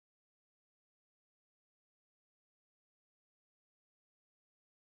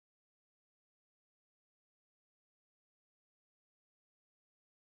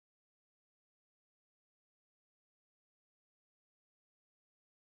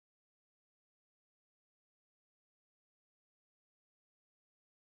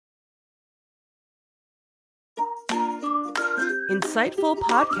Insightful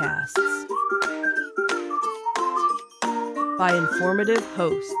podcasts by informative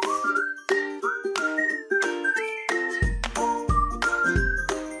hosts.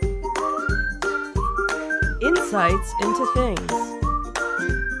 Insights into Things,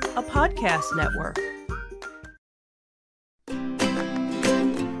 a podcast network.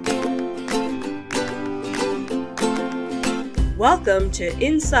 Welcome to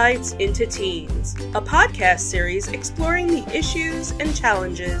Insights into Teens, a podcast series exploring the issues and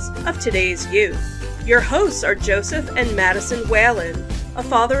challenges of today's youth. Your hosts are Joseph and Madison Whalen, a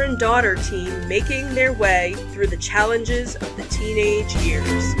father and daughter team making their way through the challenges of the teenage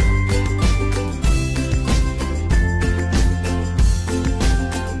years.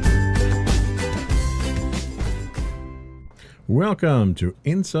 Welcome to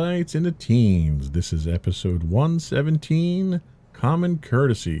Insights into Teens. This is episode 117, Common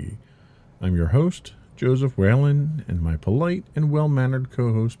Courtesy. I'm your host, Joseph Whalen, and my polite and well-mannered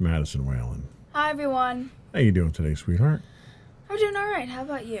co-host, Madison Whalen. Hi, everyone. How you doing today, sweetheart? I'm doing all right. How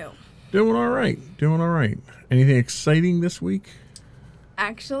about you? Doing all right. Anything exciting this week?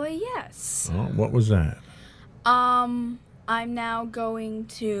 Actually, yes. Oh, what was that? I'm now going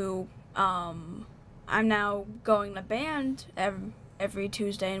to band every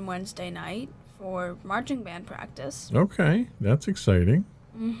Tuesday and Wednesday night for marching band practice. Okay, that's exciting.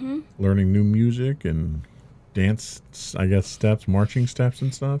 Mm-hmm. Learning new music and dance, I guess, steps, marching steps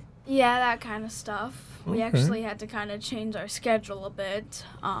and stuff? Yeah, that kind of stuff. Okay. We actually had to kind of change our schedule a bit.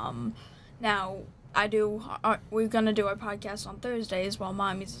 Now, we're going to do our podcast on Thursdays while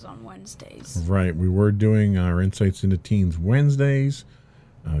Mommy's is on Wednesdays. Right, we were doing our Insights into Teens Wednesdays.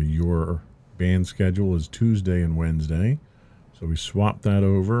 Your band schedule is Tuesday and Wednesday, so we swapped that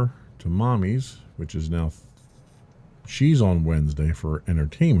over to Mommy's, which is now she's on Wednesday for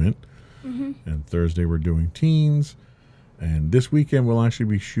entertainment, and Thursday we're doing teens, and this weekend we'll actually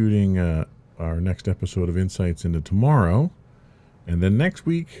be shooting our next episode of Insights into Tomorrow, and then next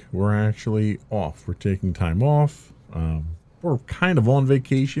week we're actually off. We're taking time off. We're kind of on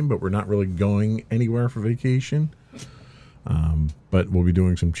vacation, but we're not really going anywhere for vacation. But we'll be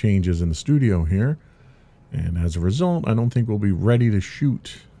doing some changes in the studio here. And as a result, I don't think we'll be ready to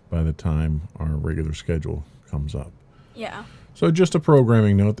shoot by the time our regular schedule comes up. Yeah. So just a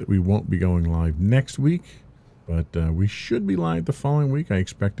programming note that we won't be going live next week, but we should be live the following week. I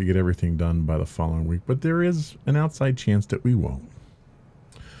expect to get everything done by the following week, but there is an outside chance that we won't.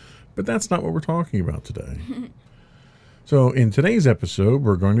 But that's not what we're talking about today. So in today's episode,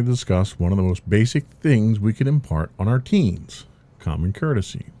 we're going to discuss one of the most basic things we can impart on our teens, common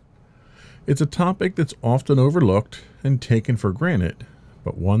courtesy. It's a topic that's often overlooked and taken for granted,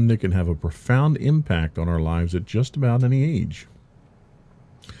 but one that can have a profound impact on our lives at just about any age.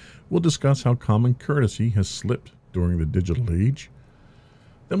 We'll discuss how common courtesy has slipped during the digital age.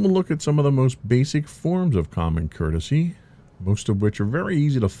 Then we'll look at some of the most basic forms of common courtesy, most of which are very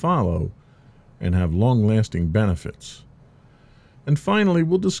easy to follow and have long-lasting benefits. And finally,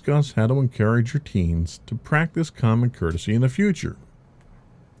 we'll discuss how to encourage your teens to practice common courtesy in the future.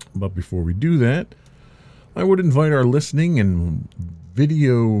 But before we do that, I would invite our listening and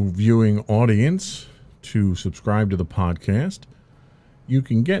video viewing audience to subscribe to the podcast. You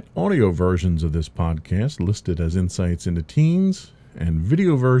can get audio versions of this podcast listed as Insights into Teens, and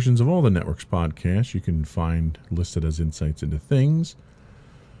video versions of all the network's podcasts you can find listed as Insights into Things.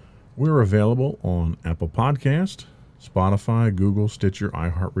 We're available on Apple Podcast, Spotify, Google, Stitcher,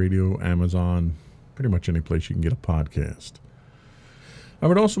 iHeartRadio, Amazon, pretty much any place you can get a podcast. I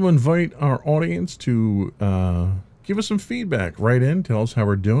would also invite our audience to give us some feedback. Write in, tell us how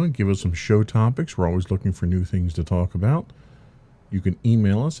we're doing, give us some show topics. We're always looking for new things to talk about. You can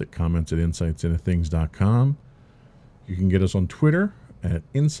email us at comments@insightsintothings.com. You can get us on Twitter at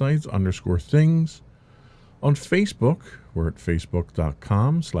insights_things. On Facebook, we're at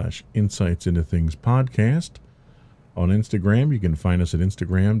facebook.com/insightsintothingspodcast. On Instagram, you can find us at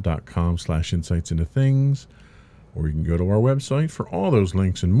instagram.com/insightsintothings, or you can go to our website for all those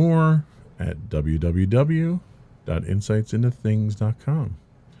links and more at www.insightsintothings.com.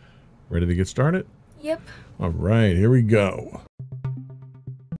 Ready to get started? Yep. All right, here we go.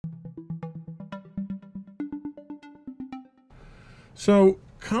 So,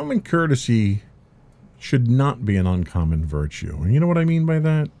 common courtesy should not be an uncommon virtue. And you know what I mean by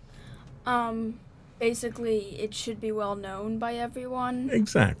that? Basically, it should be well known by everyone.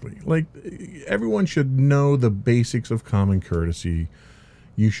 Exactly. Like, everyone should know the basics of common courtesy.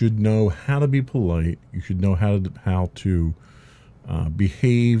 You should know how to be polite. You should know how to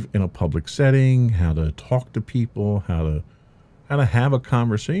behave in a public setting, how to talk to people, how how to have a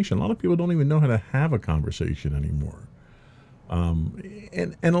conversation. A lot of people don't even know how to have a conversation anymore.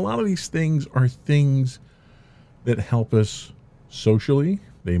 And a lot of these things are things that help us socially.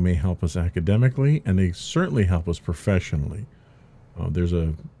 They may help us academically, and they certainly help us professionally. There's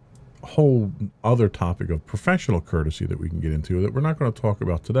a whole other topic of professional courtesy that we can get into that we're not going to talk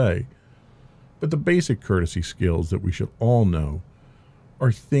about today. But the basic courtesy skills that we should all know are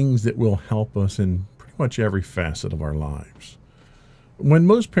things that will help us in pretty much every facet of our lives. When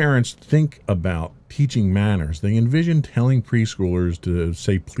most parents think about teaching manners, they envision telling preschoolers to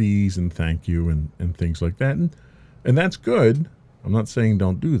say please and thank you and things like that. And that's good. I'm not saying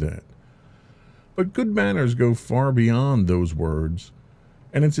don't do that. But good manners go far beyond those words.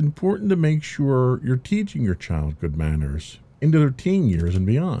 And it's important to make sure you're teaching your child good manners into their teen years and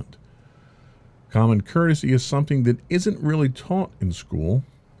beyond. Common courtesy is something that isn't really taught in school,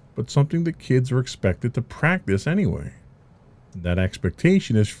 but something that kids are expected to practice anyway. That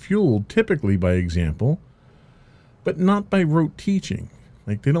expectation is fueled typically by example, but not by rote teaching.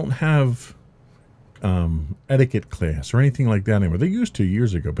 Like they don't have etiquette class or anything like that anymore. They used to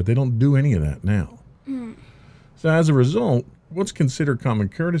years ago, but they don't do any of that now. So as a result, what's considered common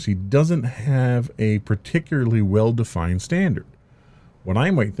courtesy doesn't have a particularly well-defined standard. What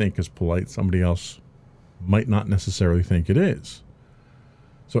I might think is polite, somebody else might not necessarily think it is.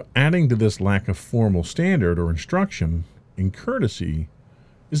 So adding to this lack of formal standard or instruction in courtesy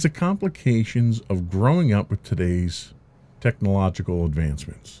is the complications of growing up with today's technological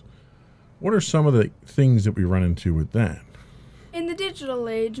advancements. What are some of the things that we run into with that? In the digital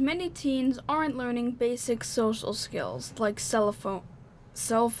age, many teens aren't learning basic social skills like cell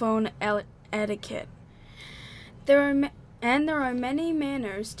phone etiquette. There are many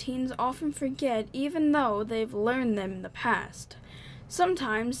manners teens often forget even though they've learned them in the past.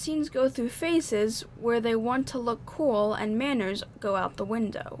 Sometimes teens go through phases where they want to look cool and manners go out the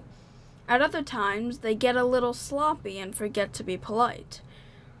window. At other times, they get a little sloppy and forget to be polite.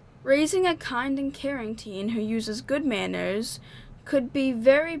 Raising a kind and caring teen who uses good manners could be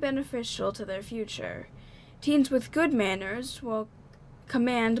very beneficial to their future. Teens with good manners will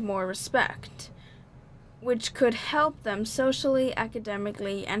command more respect, which could help them socially,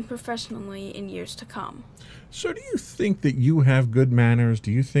 academically, and professionally in years to come. So do you think that you have good manners?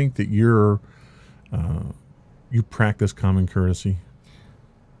 Do you think that you practice common courtesy?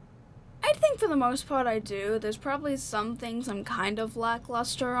 I think for the most part I do. There's probably some things I'm kind of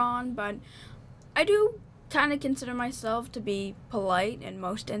lackluster on, but I do kind of consider myself to be polite in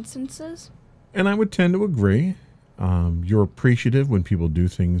most instances. And I would tend to agree. You're appreciative when people do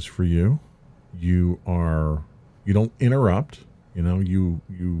things for you. You don't interrupt.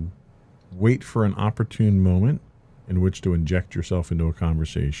 You wait for an opportune moment in which to inject yourself into a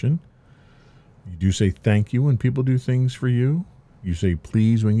conversation. You do say thank you when people do things for you. You say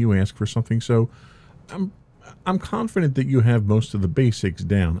please when you ask for something. So I'm confident that you have most of the basics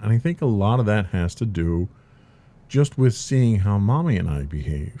down. And I think a lot of that has to do just with seeing how Mommy and I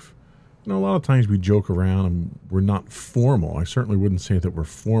behave. A lot of times we joke around and we're not formal. I certainly wouldn't say that we're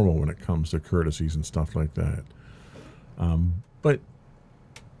formal when it comes to courtesies and stuff like that. But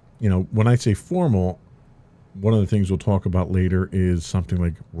when I say formal, one of the things we'll talk about later is something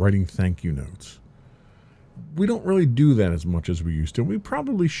like writing thank you notes. We don't really do that as much as we used to. We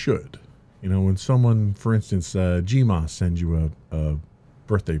probably should. When someone, for instance, GMA sends you a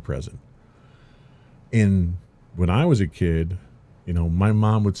birthday present. And when I was a kid, my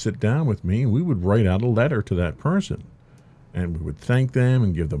mom would sit down with me and we would write out a letter to that person. And we would thank them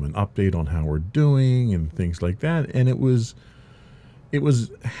and give them an update on how we're doing and things like that. And it was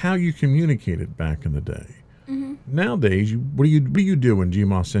how you communicated back in the day. Mm-hmm. Nowadays, what do you do when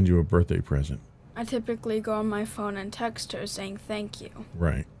GMA sends you a birthday present? I typically go on my phone and text her saying thank you.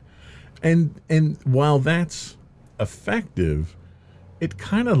 Right. And while that's effective, it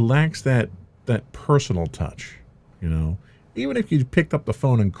kind of lacks that personal touch, Even if you picked up the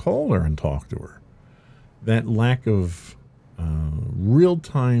phone and called her and talked to her, that lack of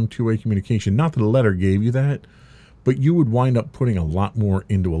real-time two-way communication, not that a letter gave you that, but you would wind up putting a lot more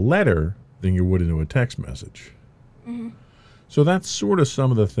into a letter than you would into a text message. Mm-hmm. So that's sort of some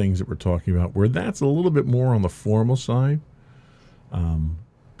of the things that we're talking about, where that's a little bit more on the formal side.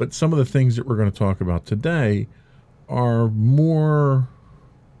 But some of the things that we're going to talk about today are more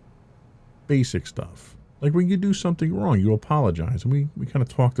basic stuff. Like when you do something wrong, you apologize. And we kind of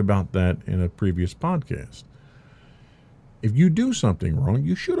talked about that in a previous podcast. If you do something wrong,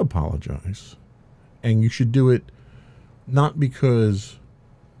 you should apologize. And you should do it not because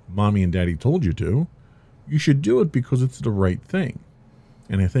Mommy and Daddy told you to. You should do it because it's the right thing.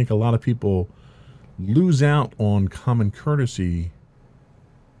 And I think a lot of people lose out on common courtesy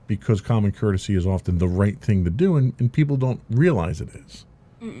because common courtesy is often the right thing to do, and people don't realize it is.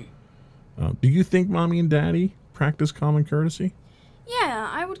 Do you think Mommy and Daddy practice common courtesy? Yeah,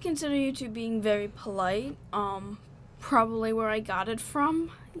 I would consider you two being very polite. Probably where I got it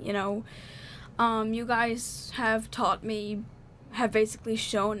from. You know, you guys have basically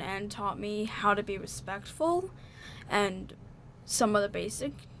shown and taught me how to be respectful and some of the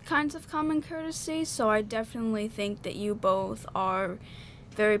basic kinds of common courtesy. So I definitely think that you both are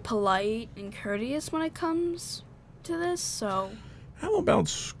very polite and courteous when it comes to this. So how about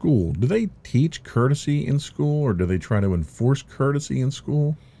school? Do they teach courtesy in school, or do they try to enforce courtesy in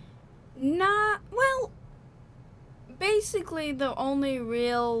school? Well, basically the only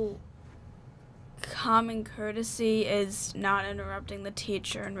real common courtesy is not interrupting the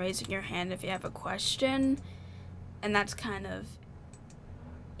teacher and raising your hand if you have a question. And that's kind of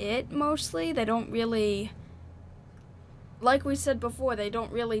it mostly. They don't really, like we said before, they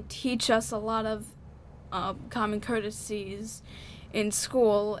don't really teach us a lot of common courtesies in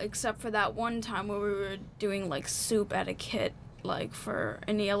school, except for that one time where we were doing like soup etiquette, like for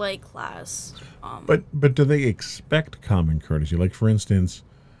an ELA class. But do they expect common courtesy? Like, for instance,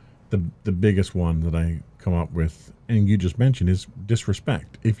 the biggest one that I come up with, and you just mentioned, is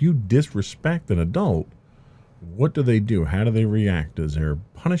disrespect. If you disrespect an adult, what do they do? How do they react? Is there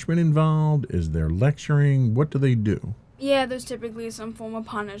punishment involved? Is there lecturing? What do they do? Yeah, there's typically some form of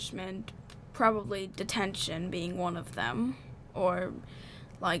punishment, probably detention being one of them, or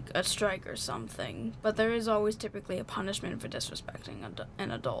like a strike or something. But there is always typically a punishment for disrespecting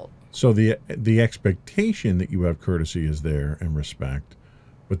an adult. So the expectation that you have courtesy is there and respect,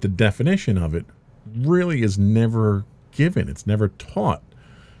 but the definition of it really is never given. It's never taught.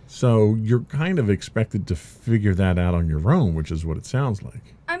 So you're kind of expected to figure that out on your own, which is what it sounds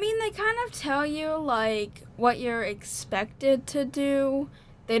like. I mean, they kind of tell you, like, what you're expected to do.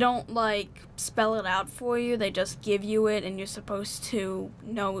 They don't, like, spell it out for you. They just give you it, and you're supposed to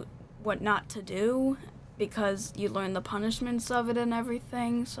know what not to do because you learn the punishments of it and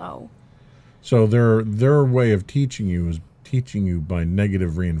everything, so their way of teaching you is teaching you by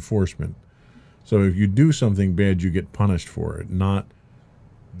negative reinforcement. So if you do something bad, you get punished for it, not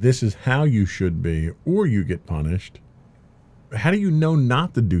this is how you should be, or you get punished. How do you know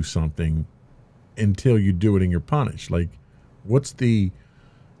not to do something until you do it and you're punished? Like, what's the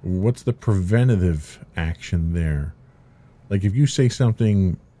preventative action there? Like, if you say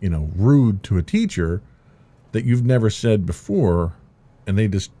something, rude to a teacher that you've never said before, and they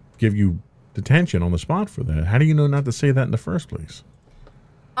just give you detention on the spot for that, how do you know not to say that in the first place?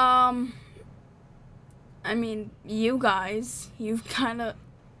 I mean, you guys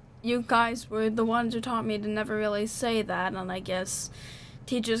were the ones who taught me to never really say that, and I guess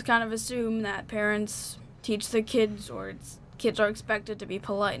teachers kind of assume that parents teach their kids, or kids are expected to be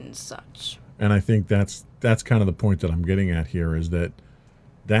polite and such. And I think that's kind of the point that I'm getting at here, is that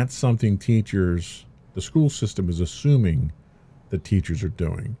that's something the school system is assuming that teachers are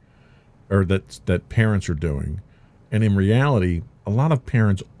doing, or that parents are doing. And in reality, a lot of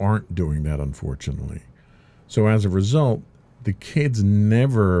parents aren't doing that, unfortunately. So as a result, the kids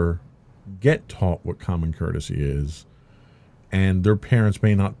never get taught what common courtesy is, and their parents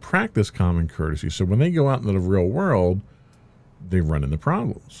may not practice common courtesy. So when they go out into the real world, they run into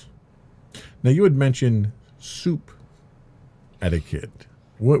problems. Now, you had mentioned soup etiquette.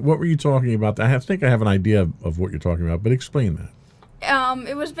 What were you talking about? I think I have an idea of what you're talking about, but explain that.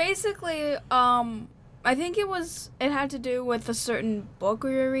 It was basically, I think it had to do with a certain book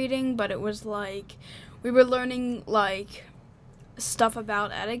we were reading, but it was like, we were learning, like, stuff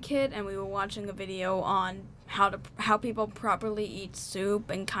about etiquette, and we were watching a video on how people properly eat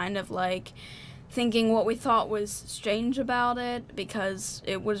soup, and kind of, like, thinking what we thought was strange about it, because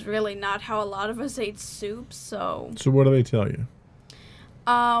it was really not how a lot of us ate soup, so... So what do they tell you?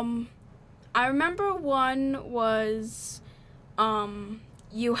 I remember one was,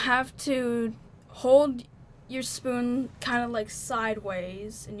 you have to hold your spoon kind of like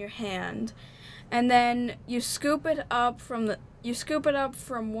sideways in your hand, and then you scoop it up from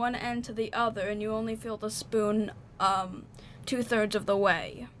one end to the other, and you only fill the spoon 2/3 of the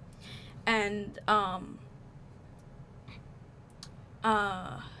way. And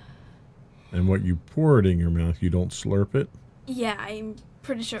and what you pour it in your mouth, you don't slurp it? Yeah, I'm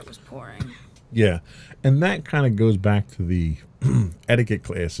pretty sure it was pouring. Yeah, and that kind of goes back to the etiquette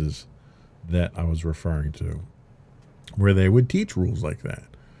classes that I was referring to, where they would teach rules like that.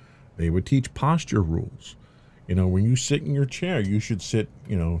 They would teach posture rules. When you sit in your chair, you should sit,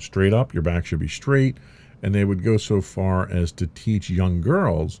 straight up. Your back should be straight. And they would go so far as to teach young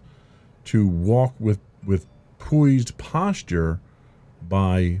girls to walk with poised posture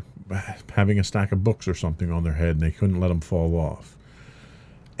by having a stack of books or something on their head, and they couldn't let them fall off.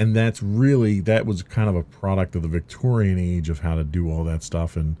 And that was kind of a product of the Victorian age of how to do all that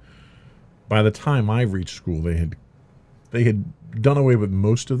stuff. And by the time I reached school, they had done away with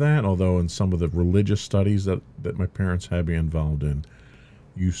most of that, although in some of the religious studies that my parents had me involved in,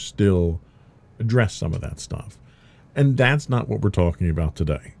 you still address some of that stuff. And that's not what we're talking about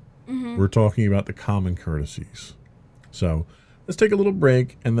today. We're talking about the common courtesies. So let's take a little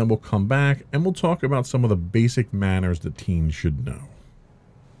break, and then we'll come back and we'll talk about some of the basic manners that teens should know.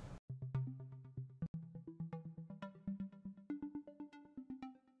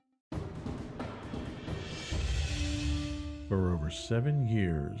 For over 7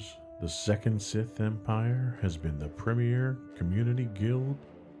 years, the Second Sith Empire has been the premier community guild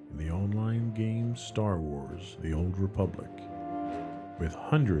in the online game Star Wars: The Old Republic. With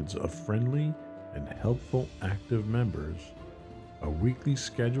hundreds of friendly and helpful active members, a weekly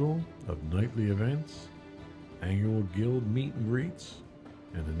schedule of nightly events, annual guild meet and greets,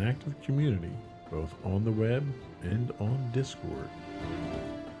 and an active community both on the web and on Discord.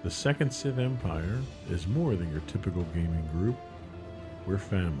 The Second Sith Empire is more than your typical gaming group. We're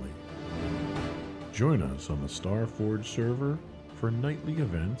family. Join us on the Starforge server for nightly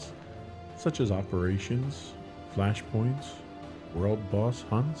events such as operations, flashpoints, world boss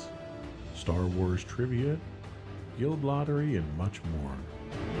hunts, Star Wars trivia, guild lottery, and much more.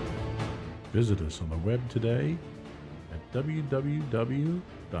 Visit us on the web today at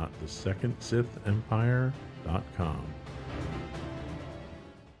www.thesecondsithempire.com.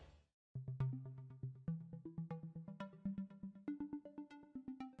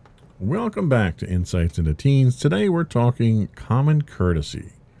 Welcome back to Insights into Teens. Today we're talking common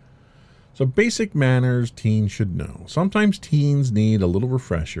courtesy. So basic manners teens should know. Sometimes teens need a little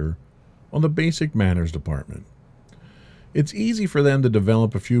refresher on the basic manners department. It's easy for them to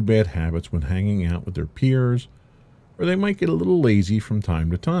develop a few bad habits when hanging out with their peers, or they might get a little lazy from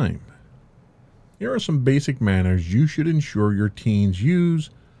time to time. Here are some basic manners you should ensure your teens use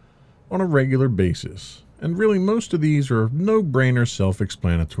on a regular basis. And really, most of these are no-brainer,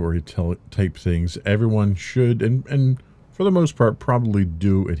 self-explanatory type things everyone should and for the most part probably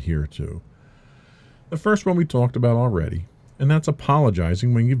do adhere to. The first one we talked about already, and that's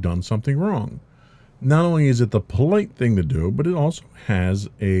apologizing when you've done something wrong. Not only is it the polite thing to do, but it also has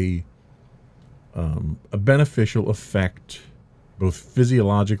a beneficial effect both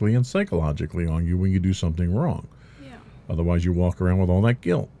physiologically and psychologically on you when you do something wrong. Yeah. Otherwise, you walk around with all that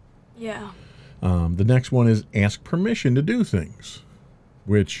guilt. Yeah. The next one is ask permission to do things,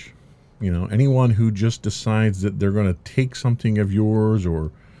 which, anyone who just decides that they're going to take something of yours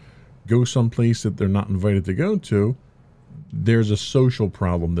or go someplace that they're not invited to go to, there's a social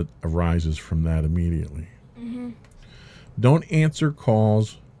problem that arises from that immediately. Don't answer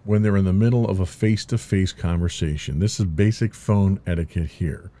calls when they're in the middle of a face-to-face conversation. This is basic phone etiquette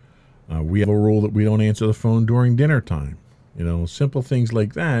here. We have a rule that we don't answer the phone during dinner time. Simple things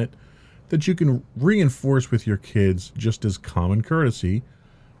like that you can reinforce with your kids just as common courtesy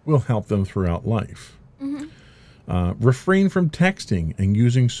will help them throughout life. Refrain from texting and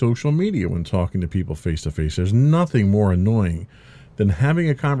using social media when talking to people face-to-face. There's nothing more annoying than having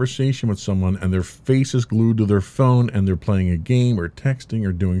a conversation with someone and their face is glued to their phone and they're playing a game or texting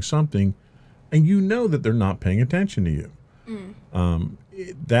or doing something, and you know that they're not paying attention to you.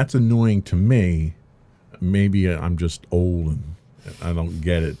 That's annoying to me. Maybe I'm just old and I don't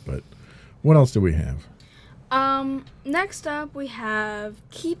get it, but what else do we have? Next up we have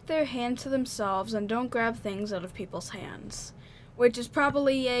keep their hands to themselves and don't grab things out of people's hands, which is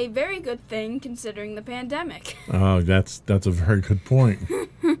probably a very good thing considering the pandemic. Oh, that's a very good point.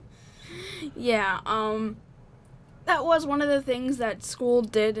 Yeah, that was one of the things that school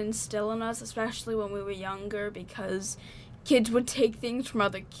did instill in us, especially when we were younger, because kids would take things from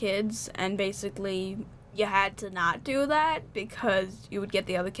other kids and basically you had to not do that because you would get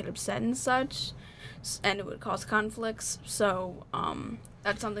the other kid upset and such, and it would cause conflicts. So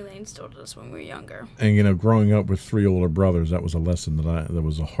that's something they instilled in us when we were younger. And growing up with 3 older brothers, that was a lesson that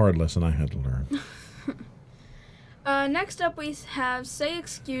was a hard lesson I had to learn. Next up we have say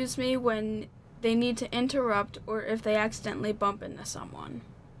excuse me when they need to interrupt or if they accidentally bump into someone.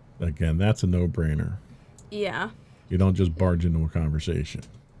 Again, that's a no-brainer. Yeah. You don't just barge into a conversation.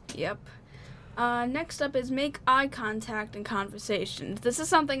 Yep. Next up is make eye contact in conversations. This is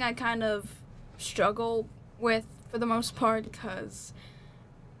something I kind of struggle with for the most part because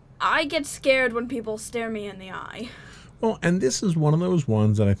I get scared when people stare me in the eye. Well, and this is one of those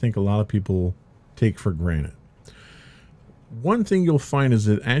ones that I think a lot of people take for granted. one thing you'll find is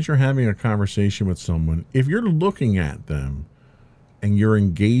that as you're having a conversation with someone, if you're looking at them and you're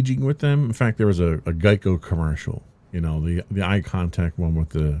engaging with them, in fact, there was a Geico commercial, the eye contact one with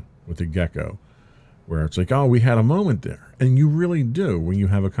the gecko, where it's like, oh, we had a moment there. And you really do when you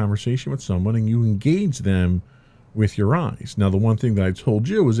have a conversation with someone and you engage them with your eyes. Now, the one thing that I told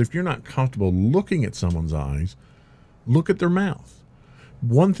you is if you're not comfortable looking at someone's eyes, look at their mouth.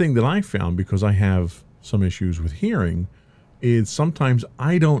 One thing that I found, because I have some issues with hearing, is sometimes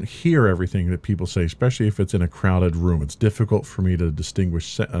I don't hear everything that people say, especially if it's in a crowded room. It's difficult for me to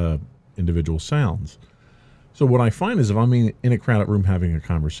distinguish individual sounds. So what I find is if I'm in a crowded room having a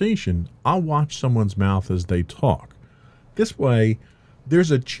conversation, I'll watch someone's mouth as they talk. This way, there's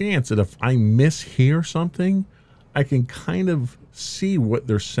a chance that if I mishear something, I can kind of see what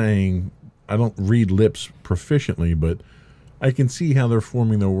they're saying. I don't read lips proficiently, but I can see how they're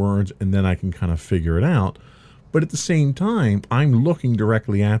forming their words, and then I can kind of figure it out. But at the same time, I'm looking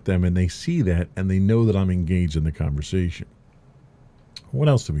directly at them, and they see that, and they know that I'm engaged in the conversation. What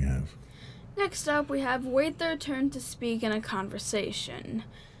else do we have? Next up, we have wait their turn to speak in a conversation.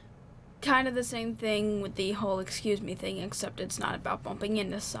 Kind of the same thing with the whole excuse me thing, except it's not about bumping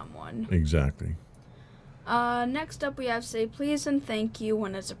into someone. Exactly. Next up, we have say please and thank you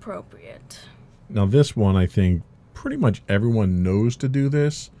when it's appropriate. Now, this one, I think pretty much everyone knows to do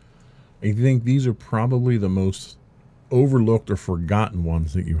this. I think these are probably the most overlooked or forgotten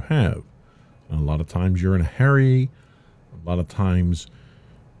ones that you have. A lot of times you're in a hurry. A lot of times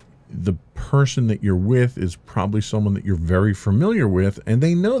the person that you're with is probably someone that you're very familiar with, and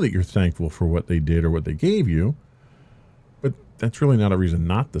they know that you're thankful for what they did or what they gave you. But that's really not a reason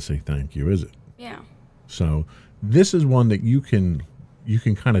not to say thank you, is it? Yeah. So this is one that you can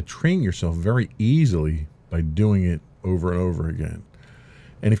kind of train yourself very easily by doing it over and over again.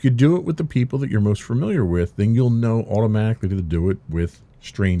 And if you do it with the people that you're most familiar with, then you'll know automatically to do it with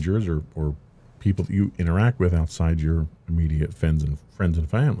strangers or people that you interact with outside your immediate friends and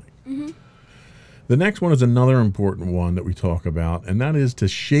family. Mm-hmm. The next one is another important one that we talk about, and that is to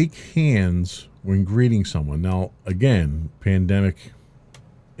shake hands when greeting someone. Now, again, pandemic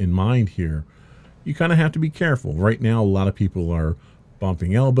in mind here, you kind of have to be careful. Right now, a lot of people are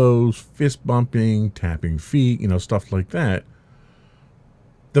bumping elbows, fist bumping, tapping feet, stuff like that.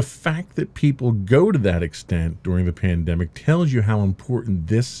 The fact that people go to that extent during the pandemic tells you how important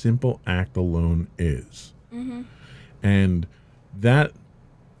this simple act alone is. Mm-hmm. And that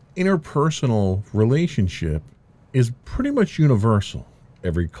interpersonal relationship is pretty much universal.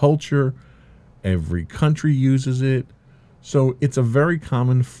 Every culture, every country uses it. So it's a very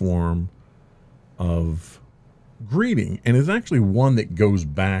common form of greeting, and it's actually one that goes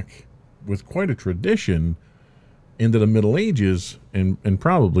back with quite a tradition into the Middle Ages and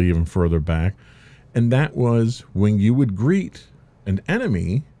probably even further back. And that was when you would greet an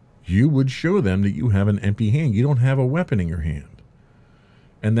enemy, you would show them that you have an empty hand. You don't have a weapon in your hand.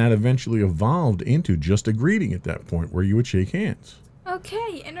 And that eventually evolved into just a greeting at that point where you would shake hands.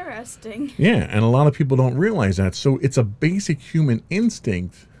 Okay, interesting. Yeah, and a lot of people don't realize that. So it's a basic human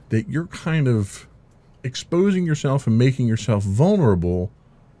instinct that you're kind of exposing yourself and making yourself vulnerable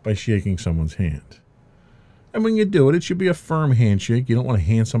by shaking someone's hand. And when you do it, it should be a firm handshake. You don't want to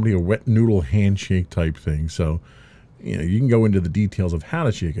hand somebody a wet noodle handshake type thing. So, you can go into the details of how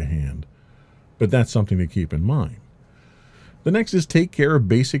to shake a hand, but that's something to keep in mind. The next is take care of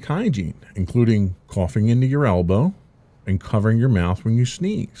basic hygiene, including coughing into your elbow and covering your mouth when you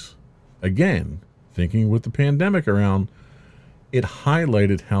sneeze. Again, thinking with the pandemic around, it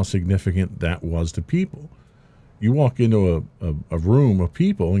highlighted how significant that was to people. You walk into a room of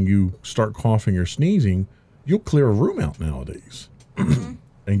people and you start coughing or sneezing, you'll clear a room out nowadays. Mm-hmm.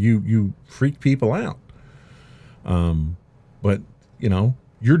 And you freak people out. But,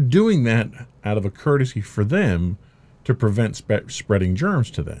 you're doing that out of a courtesy for them to prevent spreading germs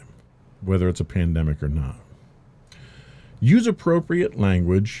to them, whether it's a pandemic or not. Use appropriate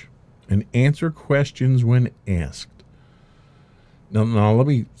language and answer questions when asked. Now let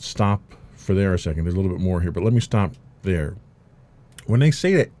me stop for there a second. There's a little bit more here, but let me stop there. When they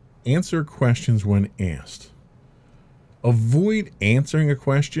say that answer questions when asked, avoid answering a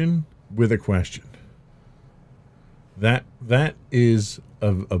question with a question. That is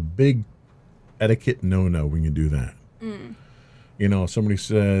a big etiquette no-no when you do that. Somebody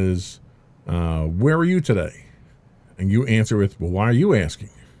says, where are you today? And you answer with, well, why are you asking?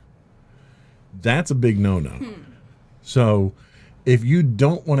 That's a big no-no. So if you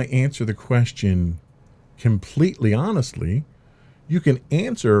don't want to answer the question completely honestly, you can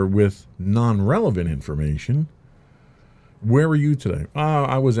answer with non-relevant information. Where were you today?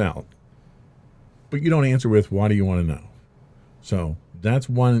 I was out. But you don't answer with, why do you want to know? So that's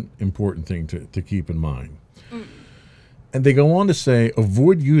one important thing to keep in mind. And they go on to say,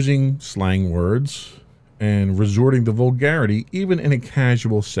 avoid using slang words and resorting to vulgarity, even in a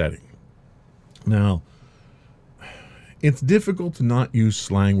casual setting. Now, it's difficult to not use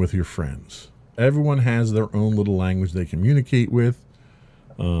slang with your friends. Everyone has their own little language they communicate with.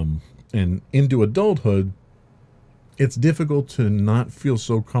 And into adulthood, it's difficult to not feel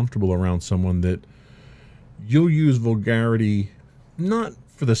so comfortable around someone that you'll use vulgarity, not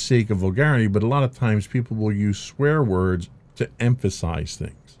for the sake of vulgarity, but a lot of times people will use swear words to emphasize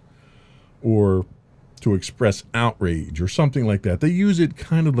things or to express outrage or something like that. They use it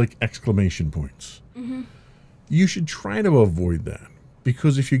kind of like exclamation points. You should try to avoid that,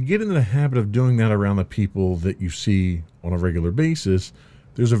 because if you get into the habit of doing that around the people that you see on a regular basis,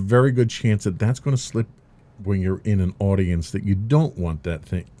 there's a very good chance that that's going to slip when you're in an audience that you don't want that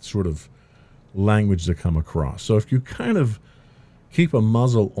sort of language to come across. So if you kind of keep a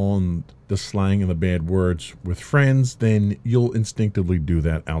muzzle on the slang and the bad words with friends, then you'll instinctively do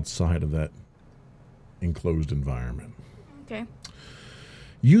that outside of that enclosed environment. Okay.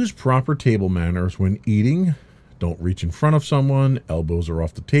 Use proper table manners when eating. Don't reach in front of someone, elbows are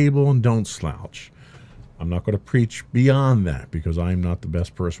off the table, and don't slouch. I'm not going to preach beyond that because I'm not the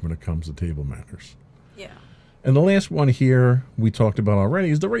best person when it comes to table manners. Yeah. And the last one here we talked about already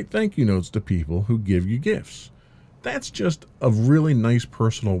is to write thank you notes to people who give you gifts. That's just a really nice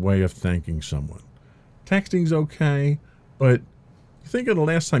personal way of thanking someone. Texting's okay, but think of the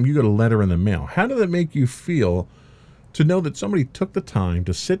last time you got a letter in the mail. How did it make you feel to know that somebody took the time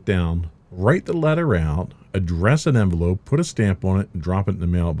to sit down, write the letter out, address an envelope, put a stamp on it, and drop it in the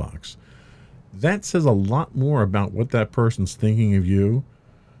mailbox? That says a lot more about what that person's thinking of you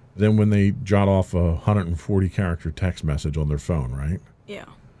than when they jot off a 140-character text message on their phone, right? Yeah.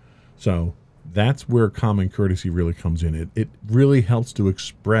 So that's where common courtesy really comes in. It really helps to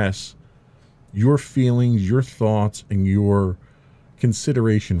express your feelings, your thoughts, and your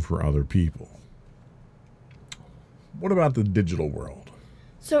consideration for other people. What about the digital world?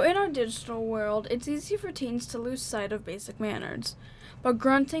 So in our digital world, it's easy for teens to lose sight of basic manners. But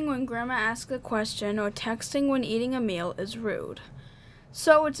grunting when grandma asks a question or texting when eating a meal is rude.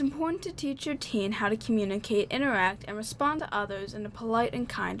 So it's important to teach your teen how to communicate, interact, and respond to others in a polite and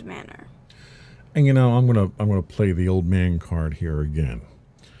kind manner. And you know, I'm gonna play the old man card here again.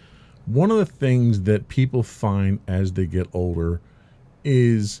 One of the things that people find as they get older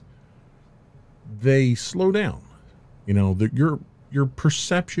is they slow down. You know, that your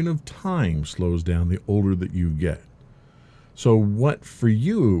perception of time slows down the older that you get. So what for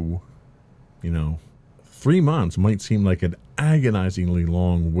you, 3 months might seem like an agonizingly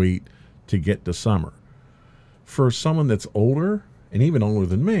long wait to get to summer. For someone that's older, and even older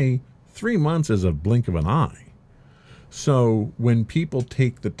than me, 3 months is a blink of an eye. So when people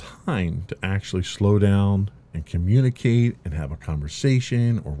take the time to actually slow down and communicate and have a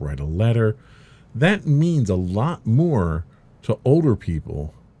conversation or write a letter, that means a lot more to older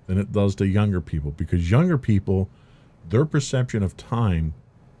people than it does to younger people, because younger people, their perception of time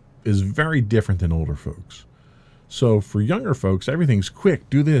is very different than older folks. So for younger folks, everything's quick.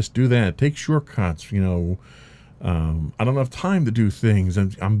 Do this, do that, take shortcuts. I don't have time to do things,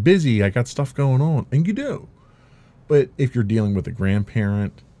 and I'm busy, I got stuff going on, and you do. But if you're dealing with a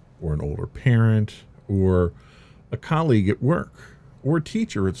grandparent or an older parent or a colleague at work or a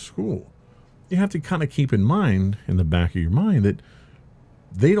teacher at school, you have to kind of keep in mind, in the back of your mind, that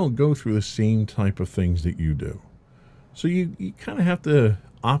they don't go through the same type of things that you do. So you kind of have to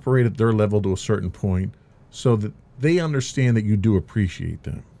operate at their level to a certain point so that they understand that you do appreciate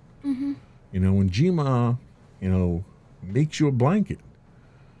them. Mm-hmm. When Gma, makes you a blanket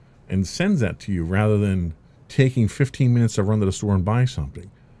and sends that to you rather than taking 15 minutes to run to the store and buy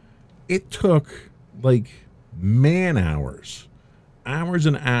something. It took like man hours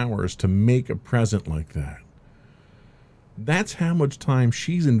and hours to make a present like that. That's how much time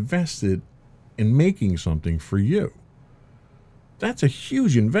she's invested in making something for you. That's a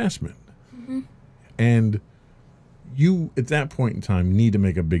huge investment. Mm-hmm. And you, at that point in time, need to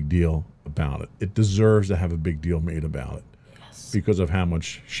make a big deal about it. It deserves to have a big deal made about it. Yes. Because of how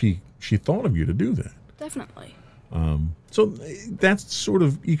much she thought of you to do that. Definitely. So that's sort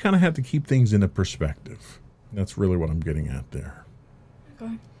of, you kind of have to keep things in a perspective. That's really what I'm getting at there.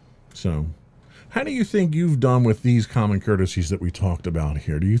 Okay. So how do you think you've done with these common courtesies that we talked about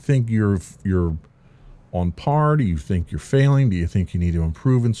here? Do you think you're on par? Do you think you're failing? Do you think you need to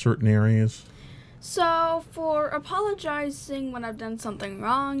improve in certain areas? So for apologizing when I've done something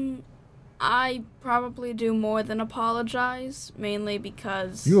wrong, I probably do more than apologize, mainly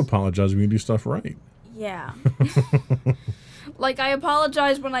because... You apologize when you do stuff right. Yeah. Like, I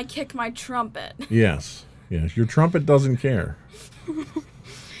apologize when I kick my trumpet. Yes. Yes. Your trumpet doesn't care.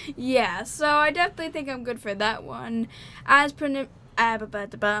 Yeah, so I definitely think I'm good for that one. As permission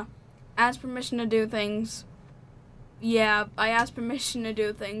to do things. Yeah, I ask permission to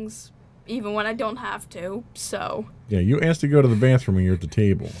do things even when I don't have to, so. Yeah, you asked to go to the bathroom when you're at the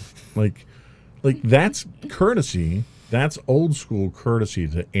table. Like that's courtesy. That's old school courtesy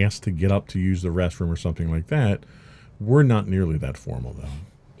to ask to get up to use the restroom or something like that. We're not nearly that formal, though.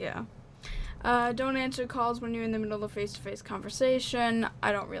 Yeah. Don't answer calls when you're in the middle of a face-to-face conversation.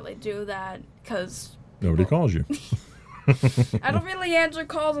 I don't really do that because... Nobody calls you. I don't really answer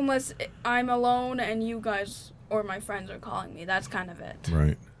calls unless I'm alone and you guys or my friends are calling me. That's kind of it.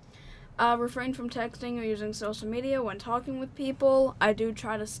 Right. Refrain from texting or using social media when talking with people. I do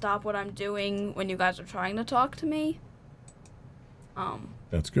try to stop what I'm doing when you guys are trying to talk to me.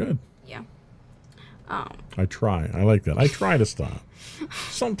 That's good. Yeah. I try. I like that. I try to stop.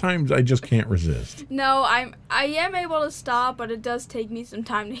 Sometimes I just can't resist. No, I am able to stop, but it does take me some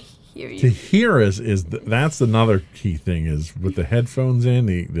time to hear you. To hear us that's another key thing is with the headphones in,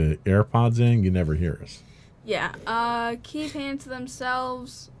 the AirPods in, you never hear us. Yeah. Keep hands to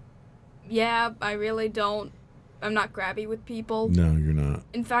themselves. Yeah, I really don't. I'm not grabby with people. No, you're not.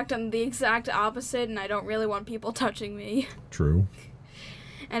 In fact, I'm the exact opposite, and I don't really want people touching me. True.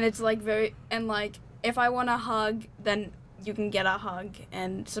 And it's like if I want a hug, then you can get a hug,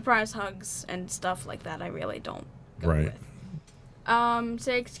 and surprise hugs and stuff like that I really don't go with.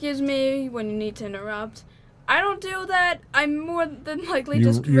 Say excuse me when you need to interrupt. I don't do that. I'm more than likely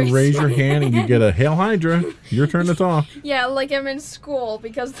you raise your hand and you get a Hail Hydra. Your turn to talk. Yeah, like I'm in school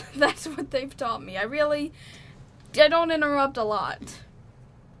because that's what they've taught me. I don't interrupt a lot.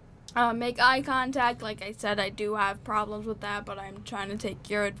 Make eye contact. Like I said, I do have problems with that, but I'm trying to take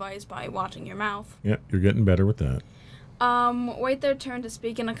your advice by watching your mouth. Yeah, you're getting better with that. Wait their turn to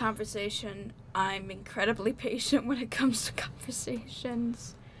speak in a conversation. I'm incredibly patient when it comes to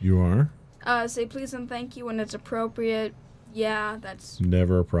conversations. You are? Say please and thank you when it's appropriate. Yeah, that's...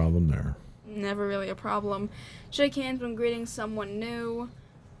 Never a problem there. Never really a problem. Shake hands when greeting someone new.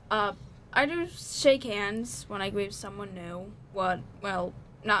 I do shake hands when I greet someone new. Well,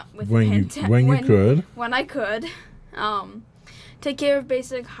 not with when you could. When I could. Take care of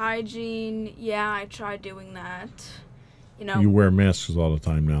basic hygiene. Yeah, I try doing that. You know. You wear masks all the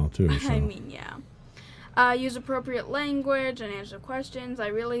time now, too. So. I mean, yeah. Use appropriate language and answer questions. I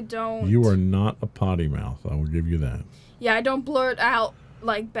really don't. You are not a potty mouth. I will give you that. Yeah, I don't blurt out,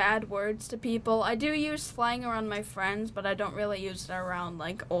 like, bad words to people. I do use slang around my friends, but I don't really use it around,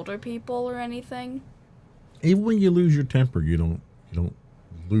 like, older people or anything. Even when you lose your temper, you don't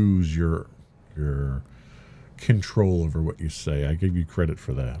lose your control over what you say. I give you credit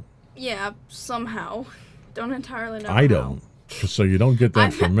for that. Yeah, somehow. Don't entirely know I how. don't. So you don't get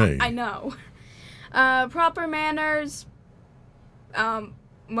that from me. I know. Proper manners,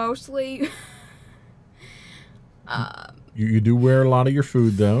 mostly. You do wear a lot of your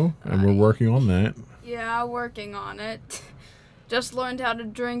food, though, and we're working on that. Yeah, working on it. Just learned how to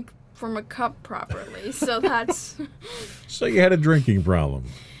drink from a cup properly, so that's... So you had a drinking problem.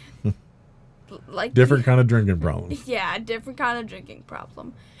 Like different kind of drinking problem. Yeah, different kind of drinking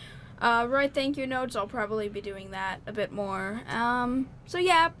problem. Write thank you notes, I'll probably be doing that a bit more. So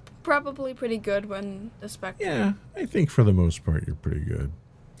yeah, probably pretty good when the spectrum. Yeah, I think for the most part you're pretty good.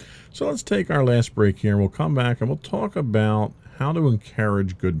 So let's take our last break here, and we'll come back and we'll talk about how to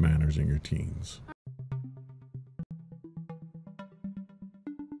encourage good manners in your teens.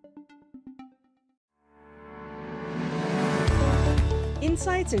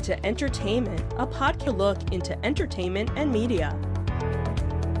 Insights into Entertainment, a podcast look into entertainment and media.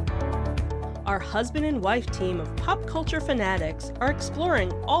 Our husband and wife team of pop culture fanatics are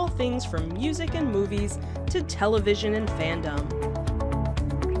exploring all things from music and movies to television and fandom.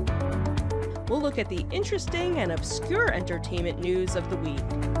 We'll look at the interesting and obscure entertainment news of the week.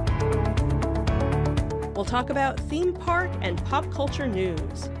 We'll talk about theme park and pop culture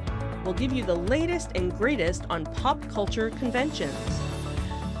news. We'll give you the latest and greatest on pop culture conventions.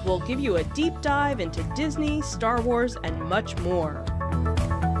 We'll give you a deep dive into Disney, Star Wars, and much more.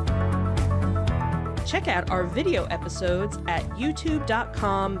 Check out our video episodes at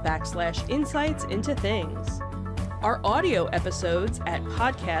youtube.com/insightsintothings. Our audio episodes at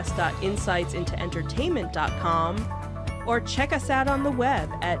podcast.insightsintoentertainment.com, or check us out on the web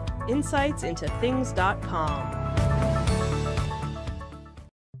at insightsintothings.com.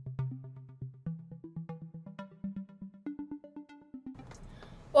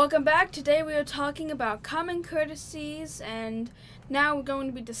 Welcome back. Today we are talking about common courtesies, and now we're going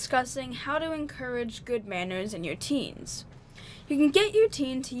to be discussing how to encourage good manners in your teens. You can get your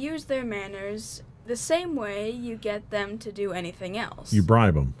teen to use their manners the same way you get them to do anything else. You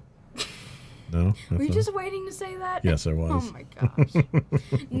bribe them. No? Were you just waiting to say that? Yes, I was. Oh my gosh.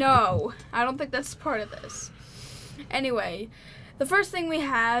 No, I don't think that's part of this. Anyway, the first thing we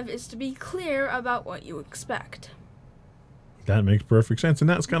have is to be clear about what you expect. That makes perfect sense. And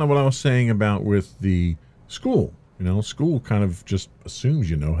that's kind of what I was saying about with the school. You know, school kind of just assumes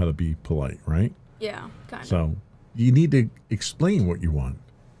you know how to be polite, right? Yeah, kind of. So you need to explain what you want.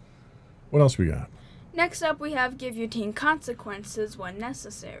 What else we got? Next up, we have give your teen consequences when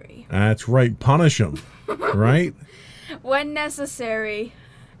necessary. That's right. Punish them, right? When necessary.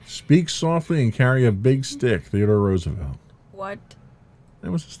 Speak softly and carry a big stick. Theodore Roosevelt. What?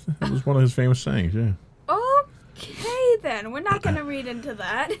 That was one of his famous sayings, yeah. Okay, then. We're not going to read into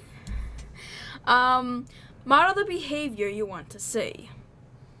that. Model the behavior you want to see.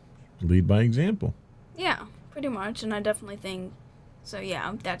 Lead by example. Yeah, pretty much. And I definitely think, so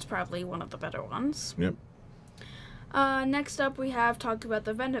yeah, that's probably one of the better ones. Yep. Next up, we have talk about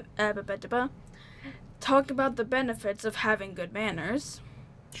the benefits of having good manners.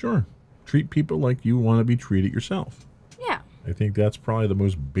 Sure. Treat people like you want to be treated yourself. Yeah. I think that's probably the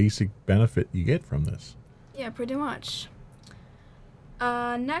most basic benefit you get from this. Yeah, pretty much.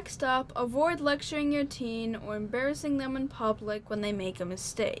 Next up, avoid lecturing your teen or embarrassing them in public when they make a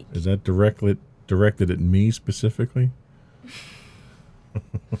mistake. Is that directed at me specifically?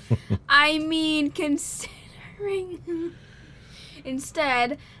 I mean, considering.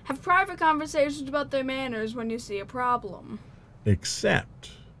 Instead, have private conversations about their manners when you see a problem.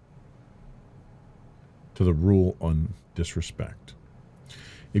 Except to the rule on disrespect.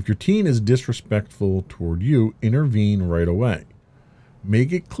 If your teen is disrespectful toward you, intervene right away.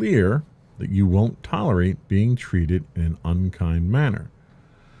 Make it clear that you won't tolerate being treated in an unkind manner.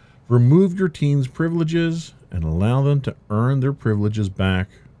 Remove your teen's privileges and allow them to earn their privileges back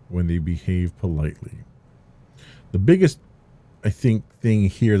when they behave politely. The biggest, I think, thing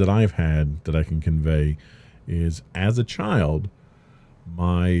here that I've had that I can convey is, as a child,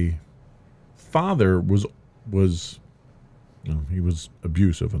 my father was he was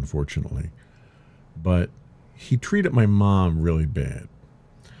abusive, unfortunately, but he treated my mom really bad.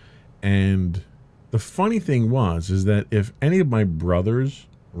 And the funny thing is that if any of my brothers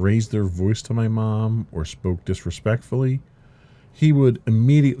raised their voice to my mom or spoke disrespectfully, he would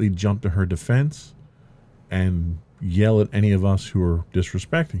immediately jump to her defense and yell at any of us who were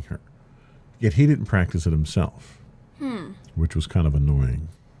disrespecting her. Yet he didn't practice it himself, which was kind of annoying.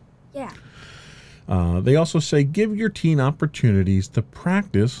 Yeah. They also say give your teen opportunities to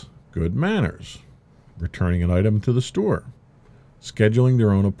practice good manners. Returning an item to the store, scheduling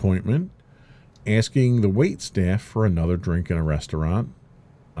their own appointment, asking the wait staff for another drink in a restaurant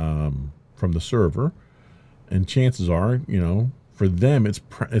from the server. And chances are, for them,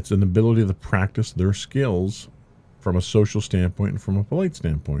 it's an ability to practice their skills from a social standpoint and from a polite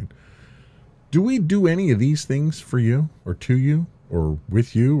standpoint. Do we do any of these things for you or to you or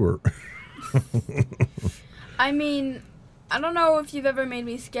with you or... I mean, I don't know if you've ever made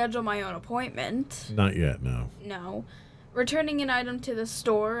me schedule my own appointment. Not yet, no. No. Returning an item to the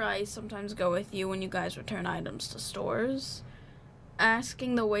store, I sometimes go with you when you guys return items to stores.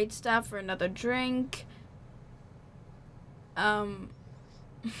 Asking the waitstaff for another drink.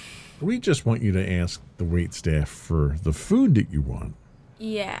 We just want you to ask the waitstaff for the food that you want.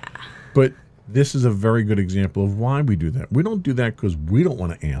 Yeah. But this is a very good example of why we do that. We don't do that because we don't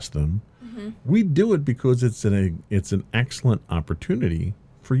want to ask them. We do it because it's an excellent opportunity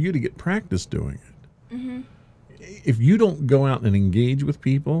for you to get practice doing it. If you don't go out and engage with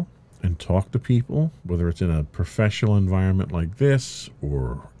people and talk to people, whether it's in a professional environment like this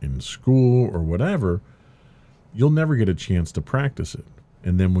or in school or whatever, you'll never get a chance to practice it.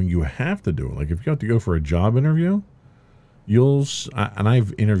 And then when you have to do it, like if you have to go for a job interview, and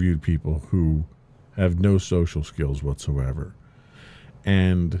I've interviewed people who have no social skills whatsoever.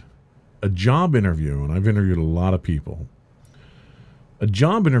 And a job interview, and I've interviewed a lot of people, a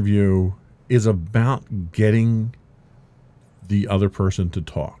job interview is about getting the other person to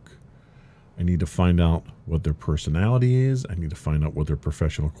talk. I need to find out what their personality is. I need to find out what their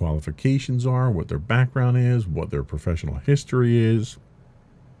professional qualifications are, what their background is, what their professional history is.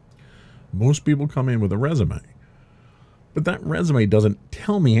 Most people come in with a resume, but that resume doesn't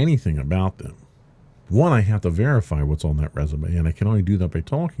tell me anything about them. One, I have to verify what's on that resume, and I can only do that by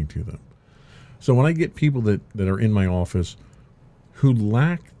talking to them. So when I get people that are in my office who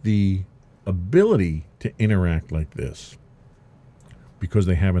lack the ability to interact like this because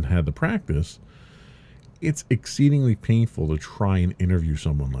they haven't had the practice, it's exceedingly painful to try and interview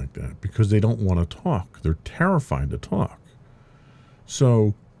someone like that because they don't want to talk. They're terrified to talk.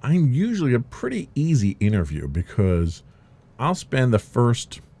 So I'm usually a pretty easy interview because I'll spend the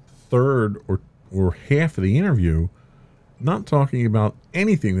first third or half of the interview not talking about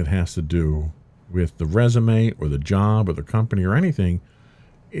anything that has to do with the resume or the job or the company or anything.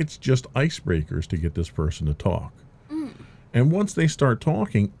 It's just icebreakers to get this person to talk. And once they start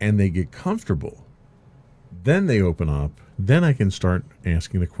talking and they get comfortable, then they open up. Then I can start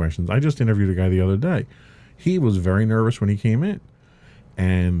asking the questions. I just interviewed a guy the other day. He was very nervous when he came in.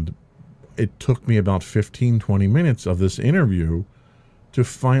 And it took me about 15, 20 minutes of this interview to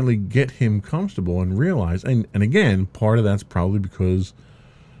finally get him comfortable and realize. And again, part of that's probably because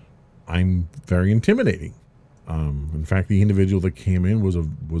I'm very intimidating. In fact, the individual that came in was a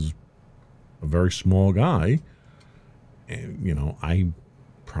very small guy. And, you know, I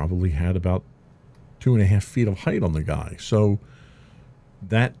probably had about 2.5 feet of height on the guy. So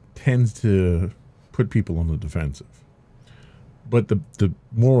that tends to put people on the defensive. But the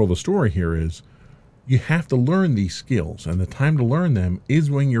moral of the story here is you have to learn these skills, and the time to learn them is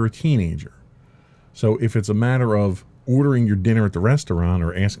when you're a teenager. So if it's a matter of ordering your dinner at the restaurant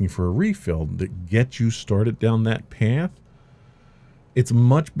or asking for a refill that gets you started down that path, it's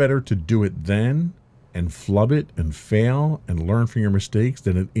much better to do it then and flub it and fail and learn from your mistakes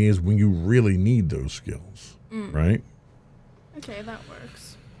than it is when you really need those skills, right? Okay, that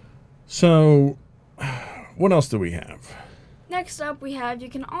works. So what else do we have? Next up, we have you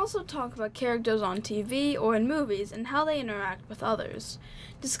can also talk about characters on TV or in movies and how they interact with others.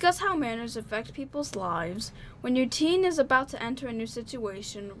 Discuss how manners affect people's lives. When your teen is about to enter a new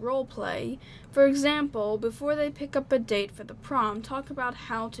situation, role play. For example, before they pick up a date for the prom, talk about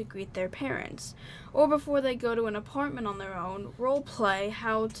how to greet their parents. Or before they go to an apartment on their own, role play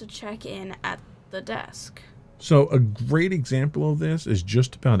how to check in at the desk. So a great example of this is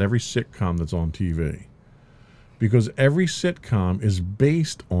just about every sitcom that's on TV. Because every sitcom is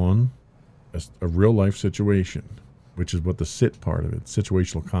based on a real-life situation, which is what the SIT part of it,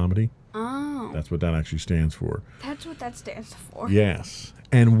 situational comedy. Oh. That's what that actually stands for. That's what that stands for. Yes.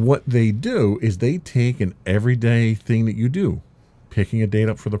 And what they do is they take an everyday thing that you do, picking a date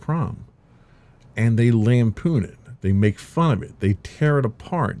up for the prom, and they lampoon it. They make fun of it. They tear it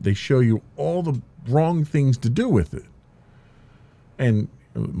apart. They show you all the wrong things to do with it. And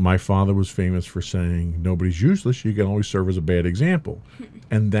my father was famous for saying, nobody's useless. You can always serve as a bad example.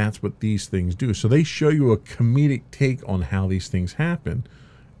 And that's what these things do. So they show you a comedic take on how these things happen.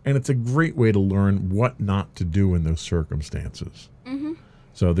 And it's a great way to learn what not to do in those circumstances. Mm-hmm.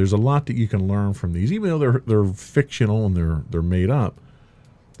 So there's a lot that you can learn from these. Even though they're fictional and they're made up,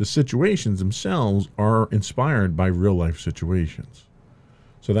 the situations themselves are inspired by real life situations.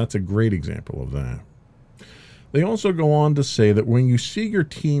 So that's a great example of that. They also go on to say that when you see your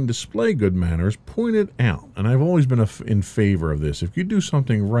teen display good manners, point it out. And I've always been in favor of this. If you do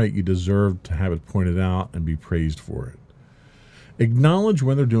something right, you deserve to have it pointed out and be praised for it. Acknowledge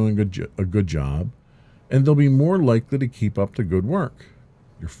when they're doing a good job, and they'll be more likely to keep up the good work.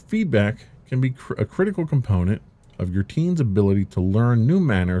 Your feedback can be a critical component of your teen's ability to learn new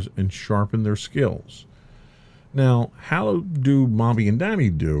manners and sharpen their skills. Now, how do mommy and daddy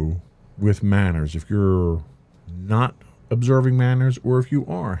do with manners if you're not observing manners, or if you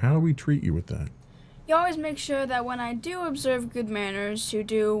are, how do we treat you with that? You always make sure that when I do observe good manners, you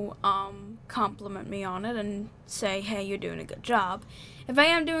do compliment me on it and say, hey, you're doing a good job. If I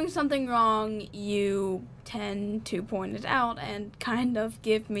am doing something wrong, you tend to point it out and kind of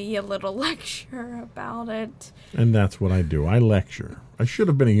give me a little lecture about it. And that's what I do. I lecture. I should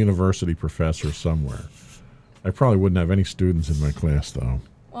have been a university professor somewhere. I probably wouldn't have any students in my class, though.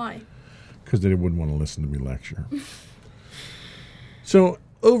 Why? Because they wouldn't want to listen to me lecture. So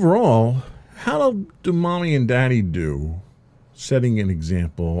overall, how do mommy and daddy do setting an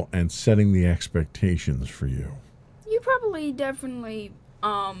example and setting the expectations for you? You probably definitely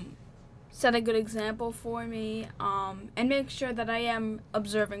set a good example for me and make sure that I am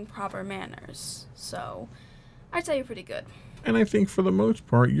observing proper manners. So I'd say you're pretty good. And I think for the most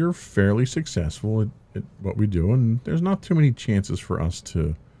part, you're fairly successful at what we do. And there's not too many chances for us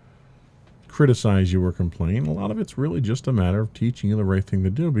to criticize you or complain. A lot of it's really just a matter of teaching you the right thing to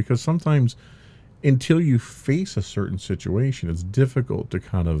do, because sometimes until you face a certain situation, it's difficult to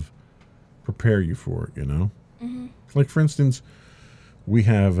kind of prepare you for it, you know? Mm-hmm. Like, for instance, we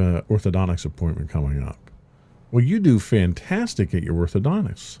have an orthodontics appointment coming up. Well, you do fantastic at your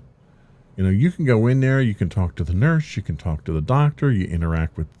orthodontics. You know, you can go in there, you can talk to the nurse, you can talk to the doctor, you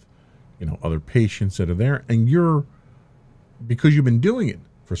interact with, you know, other patients that are there, and because you've been doing it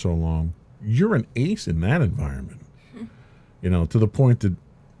for so long, you're an ace in that environment. You know, to the point that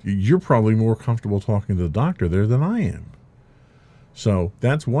you're probably more comfortable talking to the doctor there than I am. So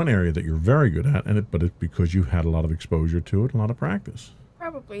that's one area that you're very good at, but it's because you've had a lot of exposure to it, a lot of practice.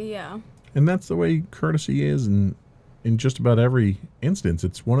 Probably, yeah. And that's the way courtesy is in just about every instance.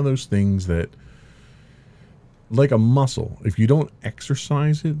 It's one of those things that, like a muscle, if you don't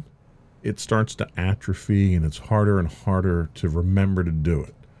exercise it, it starts to atrophy and it's harder and harder to remember to do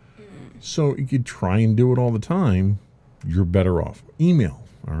it. So if you try and do it all the time, you're better off. Email,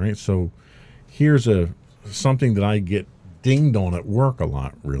 all right? So here's something that I get dinged on at work a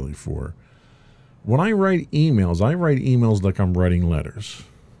lot, really, for. When I write emails like I'm writing letters.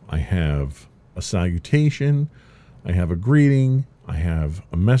 I have a salutation, I have a greeting, I have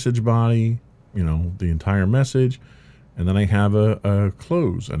a message body, the entire message, and then I have a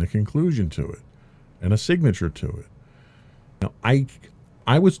close and a conclusion to it, and a signature to it. Now,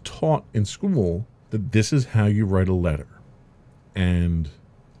 I was taught in school that this is how you write a letter, and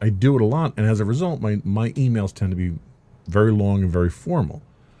I do it a lot, and as a result, my emails tend to be very long and very formal.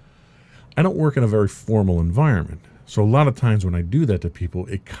 I don't work in a very formal environment, so a lot of times when I do that to people,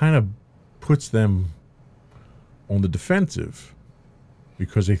 it kind of puts them on the defensive,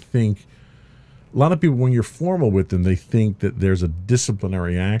 because they think, a lot of people, when you're formal with them, they think that there's a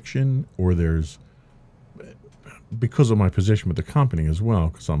disciplinary action, or because of my position with the company as well,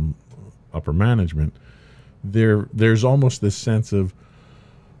 because I'm upper management, there's almost this sense of,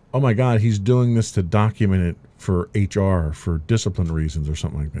 oh my God, he's doing this to document it for HR, for discipline reasons or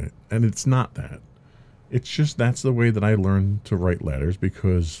something like that. And it's not that. It's just that's the way that I learned to write letters,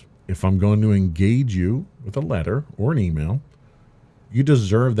 because if I'm going to engage you with a letter or an email, you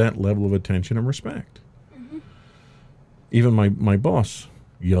deserve that level of attention and respect. Mm-hmm. Even my boss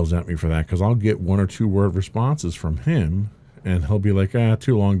yells at me for that, because I'll get 1 or 2 word responses from him, and he'll be like,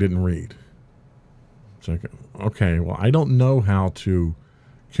 too long, didn't read. It's like, okay, well, I don't know how to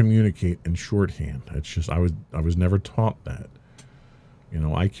communicate in shorthand. It's just I was never taught that.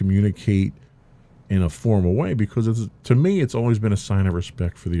 I communicate in a formal way because to me it's always been a sign of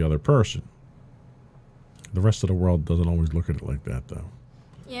respect for the other person. The rest of the world doesn't always look at it like that, though.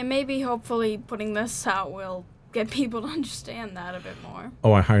 Yeah, maybe hopefully putting this out will get people to understand that a bit more.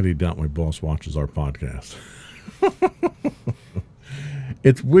 Oh, I highly doubt my boss watches our podcast.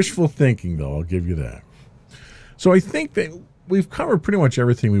 It's wishful thinking, though, I'll give you that. So I think that we've covered pretty much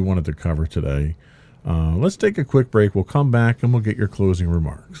everything we wanted to cover today. Let's take a quick break. We'll come back and we'll get your closing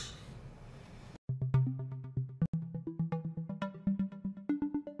remarks.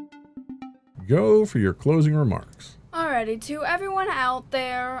 Go for your closing remarks. Alrighty, to everyone out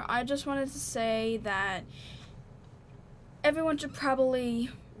there, I just wanted to say that everyone should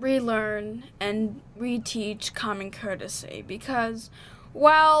probably relearn and reteach common courtesy, because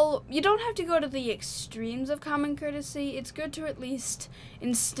while you don't have to go to the extremes of common courtesy, it's good to at least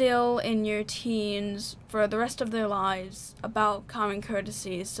instill in your teens for the rest of their lives about common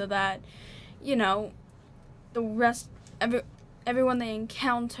courtesy, so that, everyone they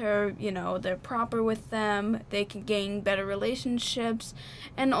encounter, they're proper with them, they can gain better relationships,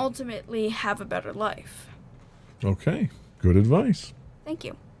 and ultimately have a better life. Okay, good advice. Thank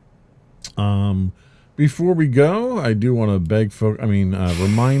you. Before we go, I do want to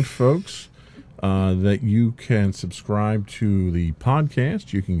remind folks that you can subscribe to the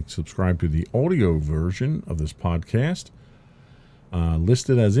podcast. You can subscribe to the audio version of this podcast,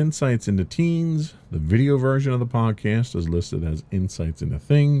 listed as Insights into Teens. The video version of the podcast is listed as Insights into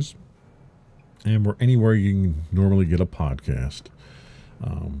Things. And we're anywhere you can normally get a podcast.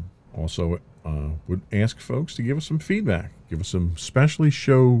 Also, would ask folks to give us some feedback. Give us some especially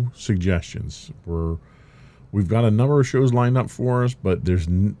show suggestions. We've got a number of shows lined up for us, but there's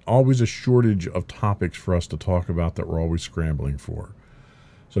always a shortage of topics for us to talk about that we're always scrambling for.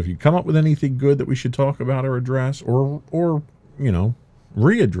 So if you come up with anything good that we should talk about or address, or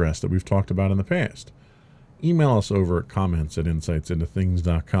readdress that we've talked about in the past, email us over at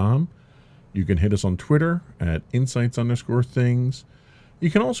comments@insightsintothings.com. You can hit us on Twitter at insights_things. You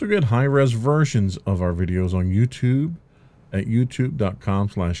can also get high-res versions of our videos on YouTube at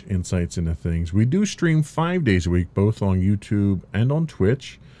youtube.com/insightsintothings. We do stream 5 days a week, both on YouTube and on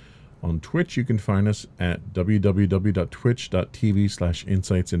Twitch. On Twitch, you can find us at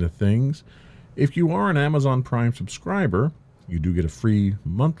www.twitch.tv/insightsintothings. If you are an Amazon Prime subscriber, you do get a free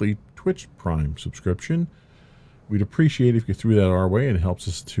monthly Twitch Prime subscription. We'd appreciate if you threw that our way. It helps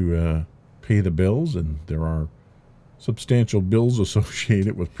us to pay the bills, and there are substantial bills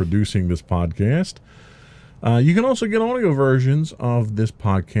associated with producing this podcast. You can also get audio versions of this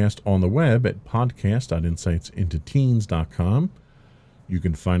podcast on the web at podcast.insightsintoteens.com. You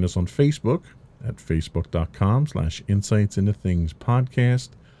can find us on Facebook at facebook.com/insightsintothingspodcast.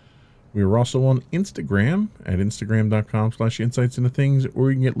 We are also on Instagram at instagram.com/insightsintothings, or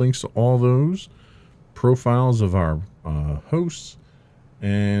you can get links to all those profiles of our hosts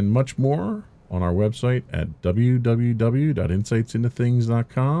and much more on our website at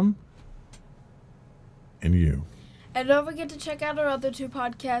www.insightsintothings.com. And you. And don't forget to check out our other 2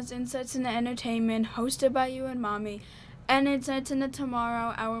 podcasts, Insights into Entertainment, hosted by you and Mommy, and Insights into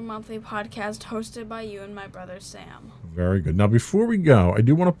Tomorrow, our monthly podcast, hosted by you and my brother Sam. Very good. Now, before we go, I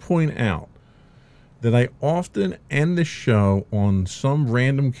do want to point out that I often end the show on some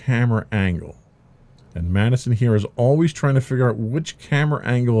random camera angle. And Madison here is always trying to figure out which camera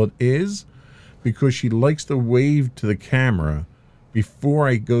angle it is, because she likes to wave to the camera before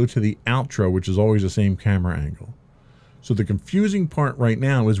I go to the outro, which is always the same camera angle. So the confusing part right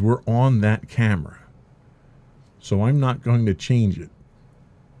now is we're on that camera. So I'm not going to change it.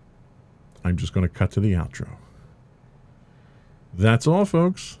 I'm just going to cut to the outro. That's all,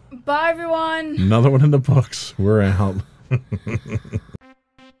 folks. Bye, everyone. Another one in the books. We're out.